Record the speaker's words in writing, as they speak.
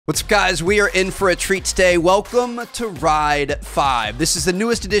What's up, guys? We are in for a treat today. Welcome to Ride 5. This is the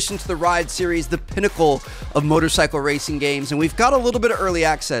newest addition to the Ride series, the pinnacle of motorcycle racing games, and we've got a little bit of early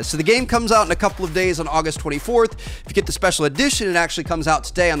access. So the game comes out in a couple of days on August 24th. If you get the special edition, it actually comes out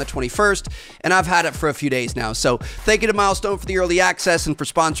today on the 21st, and I've had it for a few days now. So thank you to Milestone for the early access and for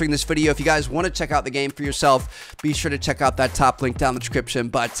sponsoring this video. If you guys want to check out the game for yourself, be sure to check out that top link down in the description.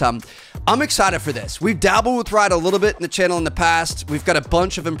 But I'm excited for this. We've dabbled with Ride a little bit in the channel in the past. We've got a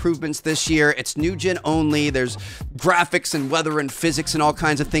bunch of improvements this year. It's new gen only. There's graphics and weather and physics and all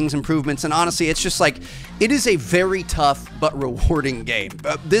kinds of things improvements. And honestly, it's just like, it is a very tough but rewarding game.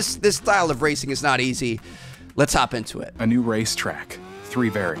 This style of racing is not easy. Let's hop into it. A new racetrack, 3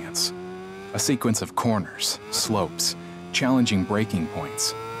 variants, a sequence of corners, slopes, challenging braking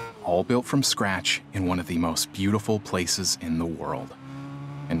points, all built from scratch in one of the most beautiful places in the world.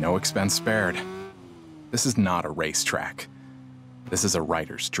 And no expense spared. This is not a racetrack. This is a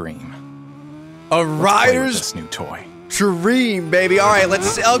rider's dream. A rider's this new toy. Dream, baby. All right, let's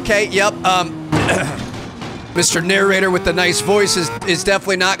see. Okay, yep. Mr. Narrator with the nice voice is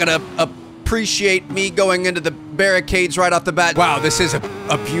definitely not gonna appreciate me going into the barricades right off the bat. Wow, this is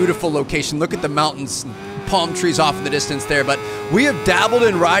a beautiful location. Look at the mountains, palm trees off in the distance there. But we have dabbled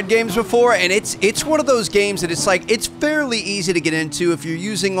in ride games before, and it's one of those games that it's fairly easy to get into if you're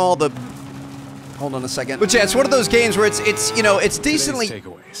using all the. Hold on a second. But yeah, it's one of those games where it's you know, it's decently. Today's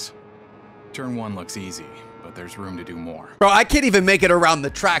takeaways. Turn 1 looks easy, but there's room to do more. Bro, I can't even make it around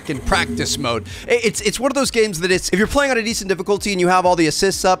the track in practice mode. It's one of those games that if you're playing on a decent difficulty and you have all the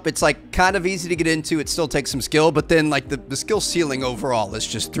assists up, it's like kind of easy to get into. It still takes some skill, but then like the skill ceiling overall is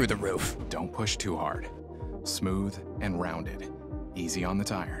just through the roof. Don't push too hard. Smooth and rounded. Easy on the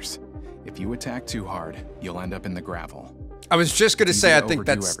tires. If you attack too hard, you'll end up in the gravel. I was just gonna say, I think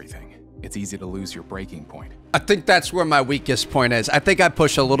that's everything. It's easy to lose your braking point. I think that's where my weakest point is. I think I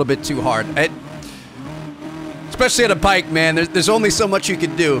push a little bit too hard. Especially on a bike, man. There's only so much you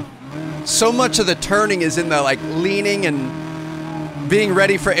can do. So much of the turning is in the like leaning and being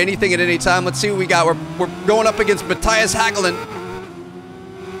ready for anything at any time. Let's see what we got. We're going up against Matthias Hagelin.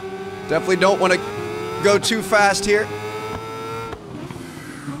 Definitely don't want to go too fast here.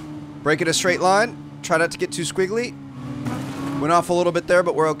 Break it a straight line. Try not to get too squiggly. Went off a little bit there,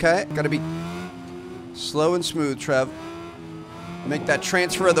 but we're okay. Gotta be slow and smooth, Trev. Make that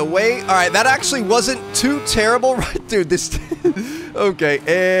transfer of the weight. All right, that actually wasn't too terrible, right, dude? This, okay,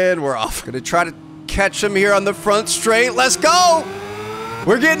 and we're off. Gonna try to catch him here on the front straight. Let's go.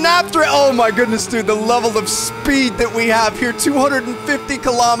 We're getting after it. Oh my goodness, dude, the level of speed that we have here, 250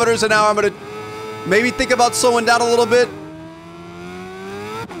 kilometers an hour. I'm gonna maybe think about slowing down a little bit.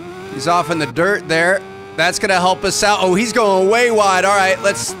 He's off in the dirt there. That's gonna help us out. Oh, he's going way wide. All right,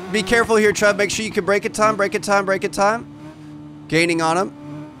 let's be careful here, Trev. Make sure you can break it time, break it time, break it time. Gaining on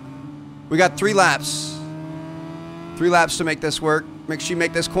him. We got 3 laps. 3 laps to make this work. Make sure you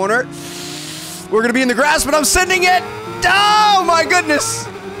make this corner. We're gonna be in the grass, but I'm sending it. Oh my goodness.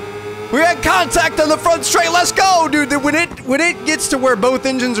 We had contact on the front straight. Let's go, dude. When it gets to where both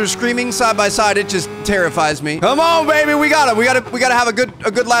engines are screaming side by side, it just terrifies me. Come on, baby. We got it. We gotta have a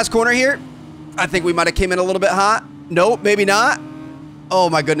good last corner here. I think we might have came in a little bit hot. Nope, maybe not. Oh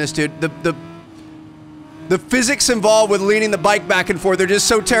my goodness, dude. The physics involved with leaning the bike back and forth are just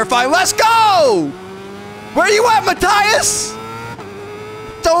so terrifying. Let's go! Where are you at, Matthias?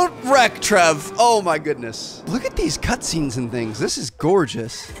 Don't wreck, Trev. Oh my goodness. Look at these cutscenes and things. This is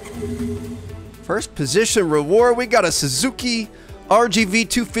gorgeous. First position reward. We got a Suzuki RGV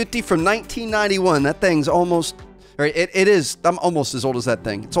 250 from 1991. That thing's almost... It is. I'm almost as old as that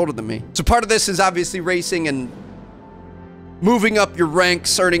thing. It's older than me. So part of this is obviously racing and moving up your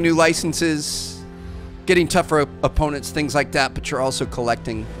ranks, earning new licenses, getting tougher opponents, things like that. But you're also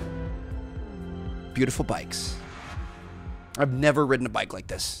collecting beautiful bikes. I've never ridden a bike like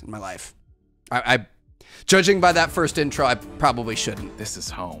this in my life. Judging by that first intro, I probably shouldn't. This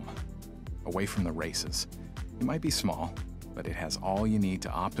is home, away from the races. It might be small, but it has all you need to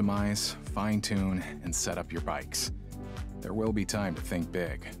optimize, fine-tune, and set up your bikes. There will be time to think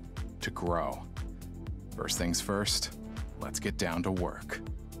big, to grow. First things first, let's get down to work.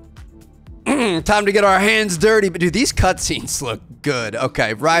 Time to get our hands dirty. But dude, these cutscenes look good.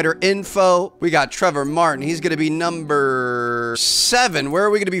 Okay, rider info. We got Trevor Martin. He's gonna be number 7. Where are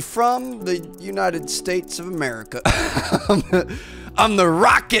we gonna be from? The United States of America. I'm the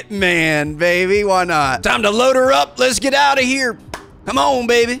Rocket Man, baby. Why not? Time to load her up. Let's get out of here. Come on,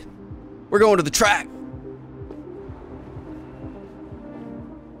 baby. We're going to the track.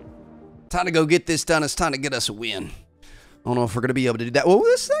 Time to go get this done. It's time to get us a win. I don't know if we're going to be able to do that. Well,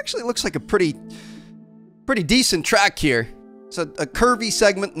 this actually looks like a pretty decent track here. It's a curvy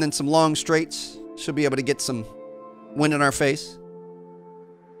segment and then some long straights. Should be able to get some wind in our face.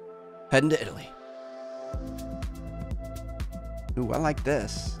 Heading to Italy. Ooh, I like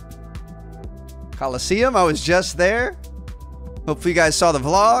this. Colosseum, I was just there. Hopefully you guys saw the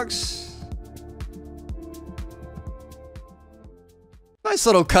vlogs. Nice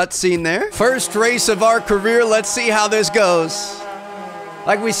little cutscene there. First race of our career. Let's see how this goes.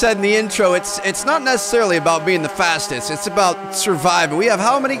 Like we said in the intro, it's not necessarily about being the fastest. It's about surviving. We have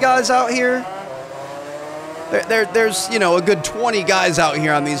how many guys out here? There's, you know, a good 20 guys out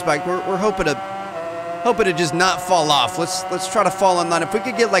here on these bikes. We're hoping to just not fall off. Let's try to fall in line. If we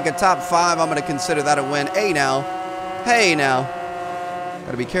could get like a top 5, I'm gonna consider that a win. Hey now.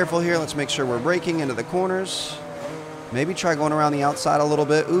 Gotta be careful here. Let's make sure we're braking into the corners. Maybe try going around the outside a little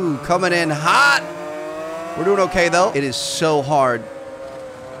bit. Ooh, coming in hot. We're doing okay though. It is so hard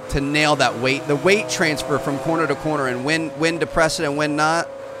to nail that weight. The weight transfer from corner to corner and when to press it and when not.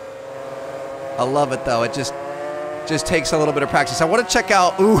 I love it though. It just takes a little bit of practice. I want to check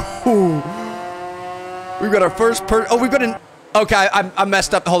out. Ooh. We've got our first we've got an. Okay, I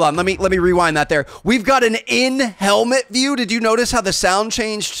messed up. Hold on. Let me rewind that there. We've got an in-helmet view. Did you notice how the sound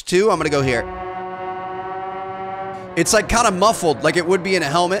changed too? I'm gonna go here. It's like kind of muffled, like it would be in a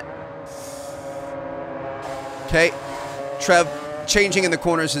helmet. Okay, Trev, changing in the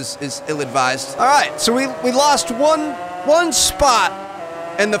corners is ill-advised. All right, so we lost one spot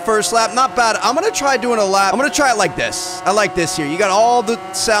in the first lap. Not bad. I'm gonna try doing a lap. I'm gonna try it like this. I like this here. You got all the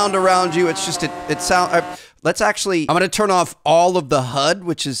sound around you. It's just it sound. Let's actually. I'm gonna turn off all of the HUD,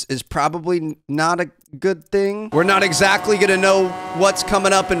 which is probably not a good thing. We're not exactly gonna know what's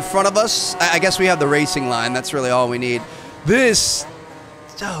coming up in front of us. I guess we have the racing line. That's really all we need. This.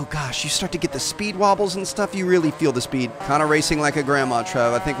 Oh gosh, you start to get the speed wobbles and stuff. You really feel the speed. Kind of racing like a grandma,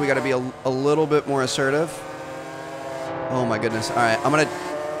 Trev. I think we got to be a little bit more assertive. Oh my goodness. All right, I'm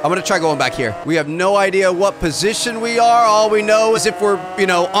gonna try going back here. We have no idea what position we are. All we know is if we're, you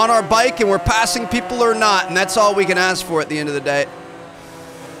know, on our bike and we're passing people or not, and that's all we can ask for at the end of the day.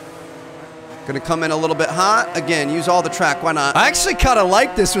 Gonna come in a little bit hot. Again, use all the track. Why not? I actually kind of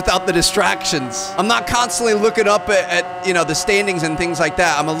like this without the distractions. I'm not constantly looking up at, you know, the standings and things like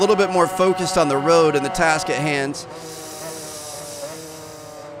that. I'm a little bit more focused on the road and the task at hand.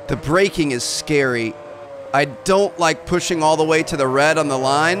 The braking is scary. I don't like pushing all the way to the red on the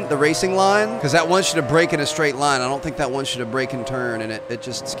line, the racing line, because that wants you to brake in a straight line. I don't think that wants you to brake and turn, and it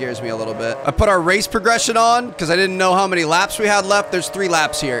just scares me a little bit. I put our race progression on because I didn't know how many laps we had left. There's 3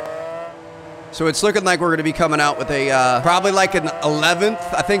 laps here. So it's looking like we're going to be coming out with a, probably like an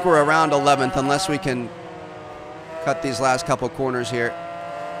 11th. I think we're around 11th unless we can cut these last couple corners here.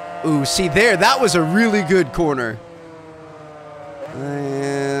 Ooh, see there, that was a really good corner.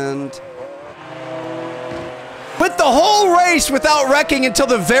 And... But the whole race without wrecking until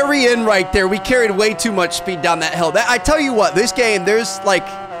the very end right there. We carried way too much speed down that hill. I tell you what, this game, there's like...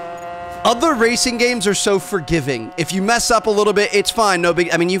 Other racing games are so forgiving. If you mess up a little bit, it's fine. No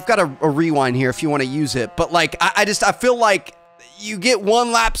big. I mean, you've got a rewind here if you want to use it. But like, I feel like you get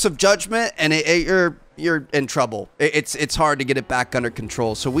 1 lapse of judgment and you're in trouble. It's hard to get it back under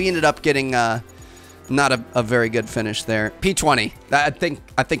control. So we ended up getting not a very good finish there. P20. I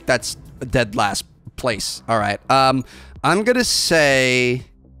think that's a dead last place. All right. I'm gonna say.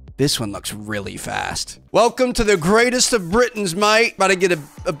 This one looks really fast. Welcome to the greatest of Britons, mate. About to get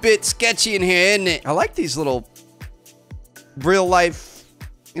a bit sketchy in here, isn't it? I like these little real life,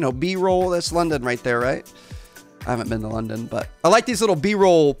 you know, B-roll. That's London right there, right? I haven't been to London, but I like these little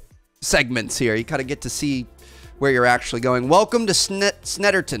B-roll segments here. You kind of get to see where you're actually going. Welcome to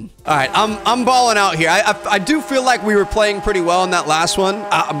Snetterton. All right, I'm balling out here. I do feel like we were playing pretty well in that last one.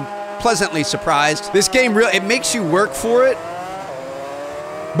 I'm pleasantly surprised. This game really, it makes you work for it.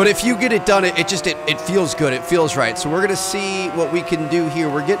 But if you get it done, it feels good. It feels right. So we're going to see what we can do here.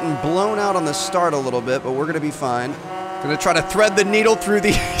 We're getting blown out on the start a little bit, but we're going to be fine. Going to try to thread the needle through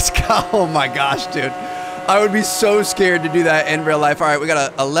these. Oh my gosh, dude. I would be so scared to do that in real life. All right, we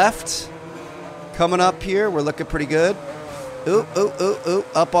got a left coming up here. We're looking pretty good. Ooh, ooh, ooh, ooh.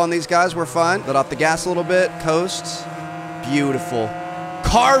 Up on these guys. We're fine. Let off the gas a little bit. Coast. Beautiful.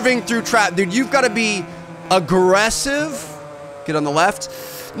 Carving through trap. Dude, you've got to be aggressive. Get on the left.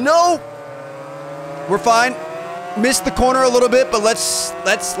 No, we're fine. Missed the corner a little bit, but let's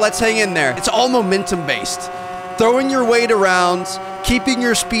hang in there. It's all momentum based. Throwing your weight around, keeping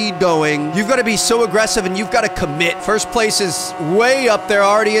your speed going. You've got to be so aggressive and you've got to commit. First place is way up there,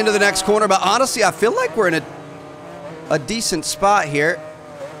 already into the next corner. But honestly, I feel like we're in a decent spot here.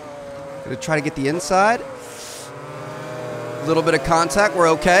 Gonna try to get the inside. A little bit of contact, we're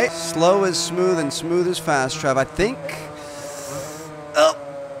okay. Slow is smooth and smooth is fast, Trev. I think Oh.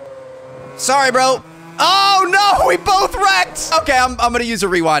 Sorry, bro. Oh, no, we both wrecked. Okay, I'm going to use a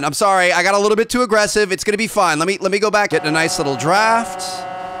rewind. I'm sorry. I got a little bit too aggressive. It's going to be fine. Let me go back, get in a nice little draft.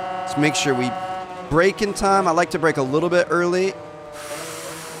 Let's make sure we brake in time. I like to brake a little bit early.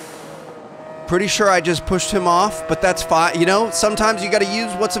 Pretty sure I just pushed him off, but that's fine. You know, sometimes you got to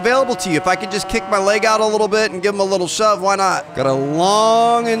use what's available to you. If I could just kick my leg out a little bit and give him a little shove, why not? Got a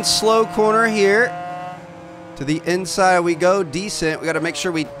long and slow corner here. To the inside we go. Decent. We got to make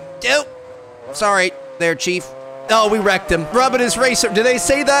sure we do. Sorry there, Chief. Oh, we wrecked him. Rubbing his racer. Do they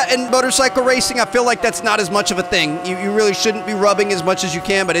say that in motorcycle racing? I feel like that's not as much of a thing. You really shouldn't be rubbing as much as you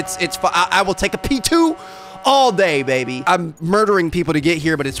can, but it's I will take a P2 all day, baby. I'm murdering people to get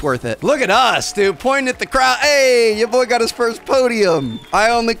here, but it's worth it. Look at us, dude, pointing at the crowd. Hey, your boy got his first podium.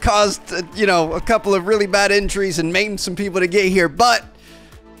 I only caused, you know, a couple of really bad injuries and maimed some people to get here, but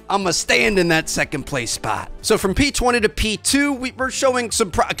I'm gonna stand in that second place spot. So from P20 to P2, we're showing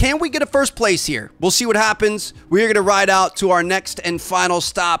some can we get a first place here? We'll see what happens. We're gonna ride out to our next and final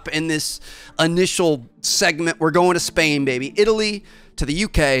stop in this initial segment. We're going to Spain, baby. Italy to the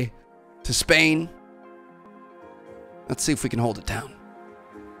UK to Spain. Let's see if we can hold it down.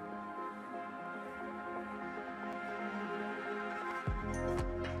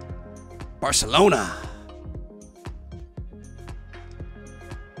 Barcelona.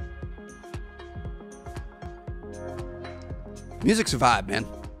 Music's a vibe, man.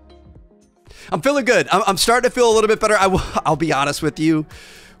 I'm feeling good. I'm starting to feel a little bit better. I'll be honest with you.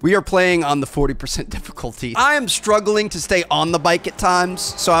 We are playing on the 40% difficulty. I am struggling to stay on the bike at times,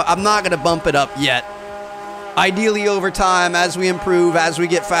 so I'm not going to bump it up yet. Ideally, over time, as we improve, as we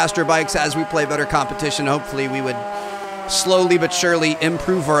get faster bikes, as we play better competition, hopefully we would slowly but surely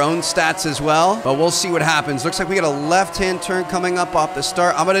improve our own stats as well. But we'll see what happens. Looks like we got a left-hand turn coming up off the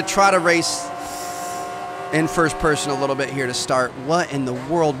start. I'm going to try to race in first person a little bit here to start. What in the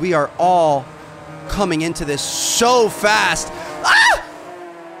world? We are all coming into this so fast.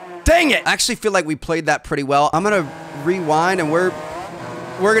 Ah! Dang it. I actually feel like we played that pretty well. I'm going to rewind and we're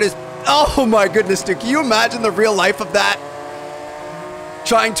going to... Oh my goodness, dude. Can you imagine the real life of that?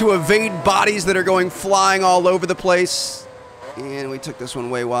 Trying to evade bodies that are going flying all over the place. And we took this one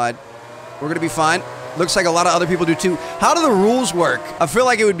way wide. We're going to be fine. Looks like a lot of other people do too. How do the rules work? I feel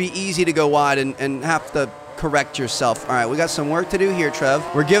like it would be easy to go wide and have to correct yourself. All right, we got some work to do here, Trev.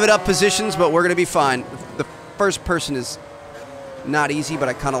 We're giving up positions, but we're going to be fine. The first person is not easy, but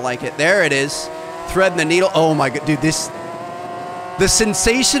I kind of like it. There it is. Threading the needle. Oh my god, dude, the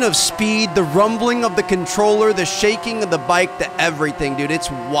sensation of speed, the rumbling of the controller, the shaking of the bike, the everything, dude,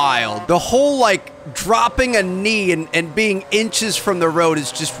 it's wild. The whole, like, dropping a knee and being inches from the road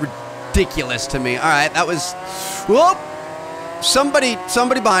is just ridiculous to me. All right, that was... Whoop! Somebody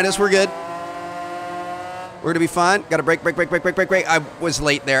behind us. We're good. We're gonna be fine. Gotta brake. I was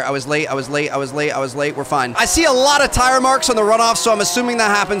late there. I was late. We're fine. I see a lot of tire marks on the runoff, so I'm assuming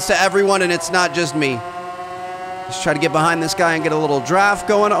that happens to everyone, and it's not just me. Let's try to get behind this guy and get a little draft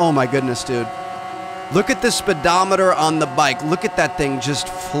going. Oh my goodness, dude. Look at the speedometer on the bike. Look at that thing just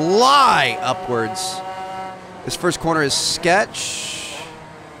fly upwards. This first corner is sketch.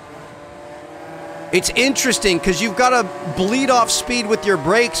 It's interesting because you've got to bleed off speed with your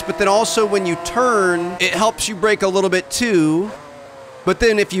brakes, but then also when you turn, it helps you brake a little bit too. But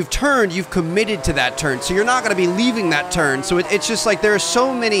then if you've turned, you've committed to that turn. So you're not going to be leaving that turn. So it's just like there are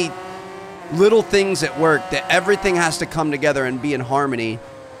so many little things at work that everything has to come together and be in harmony.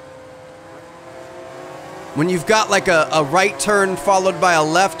 When you've got like a right turn followed by a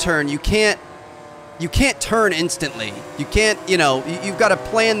left turn, you can't turn instantly. You can't, you know, you've got to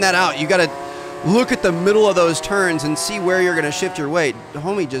plan that out. You got to look at the middle of those turns and see where you're going to shift your weight. The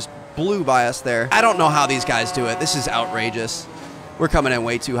homie just blew by us there. I don't know how these guys do it. This is outrageous. We're coming in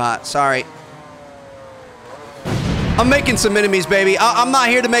way too hot. Sorry. I'm making some enemies, baby. I'm not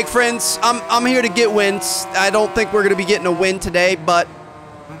here to make friends. I'm here to get wins. I don't think we're going to be getting a win today, but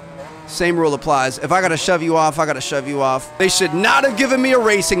same rule applies. If I got to shove you off, I got to shove you off. They should not have given me a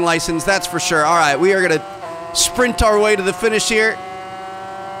racing license, that's for sure. All right, we are going to sprint our way to the finish here.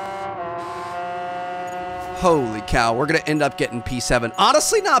 Holy cow, we're going to end up getting P7.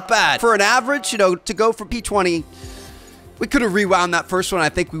 Honestly, not bad. For an average, you know, to go for P20, we could have rewound that first one. I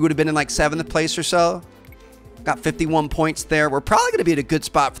think we would have been in like 7th place or so. Got 51 points there. We're probably going to be in a good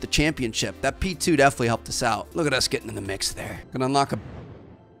spot for the championship. That P2 definitely helped us out. Look at us getting in the mix there. Gonna unlock a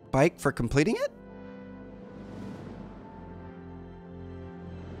bike for completing it?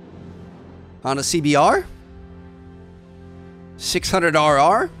 Honda CBR?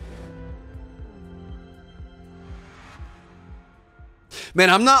 600RR? Man,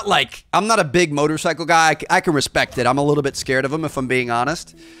 I'm not a big motorcycle guy. I can respect it. I'm a little bit scared of them, if I'm being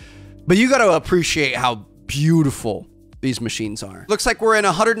honest. But you got to appreciate how beautiful these machines are. Looks like we're in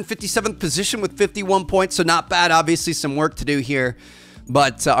 157th position with 51 points, so not bad. Obviously, some work to do here.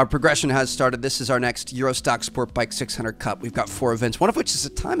 But our progression has started. This is our next Eurostock Sport Bike 600 Cup. We've got 4 events, one of which is a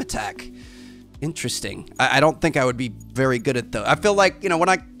time attack. Interesting. I don't think I would be very good at those. I feel like, you know, when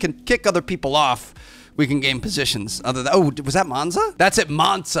I can kick other people off, we can gain positions. Other than, oh, was that Monza? That's at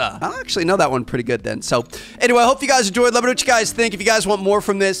Monza. I actually know that one pretty good then. So anyway, I hope you guys enjoyed. Let me know what you guys think. If you guys want more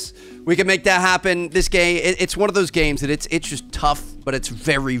from this, we can make that happen. This game, it's one of those games that it's just tough, but it's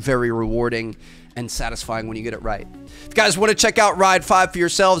very, very rewarding and satisfying when you get it right. If you guys want to check out Ride 5 for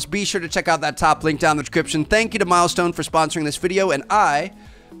yourselves, be sure to check out that top link down in the description. Thank you to Milestone for sponsoring this video, and I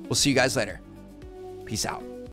will see you guys later. Peace out.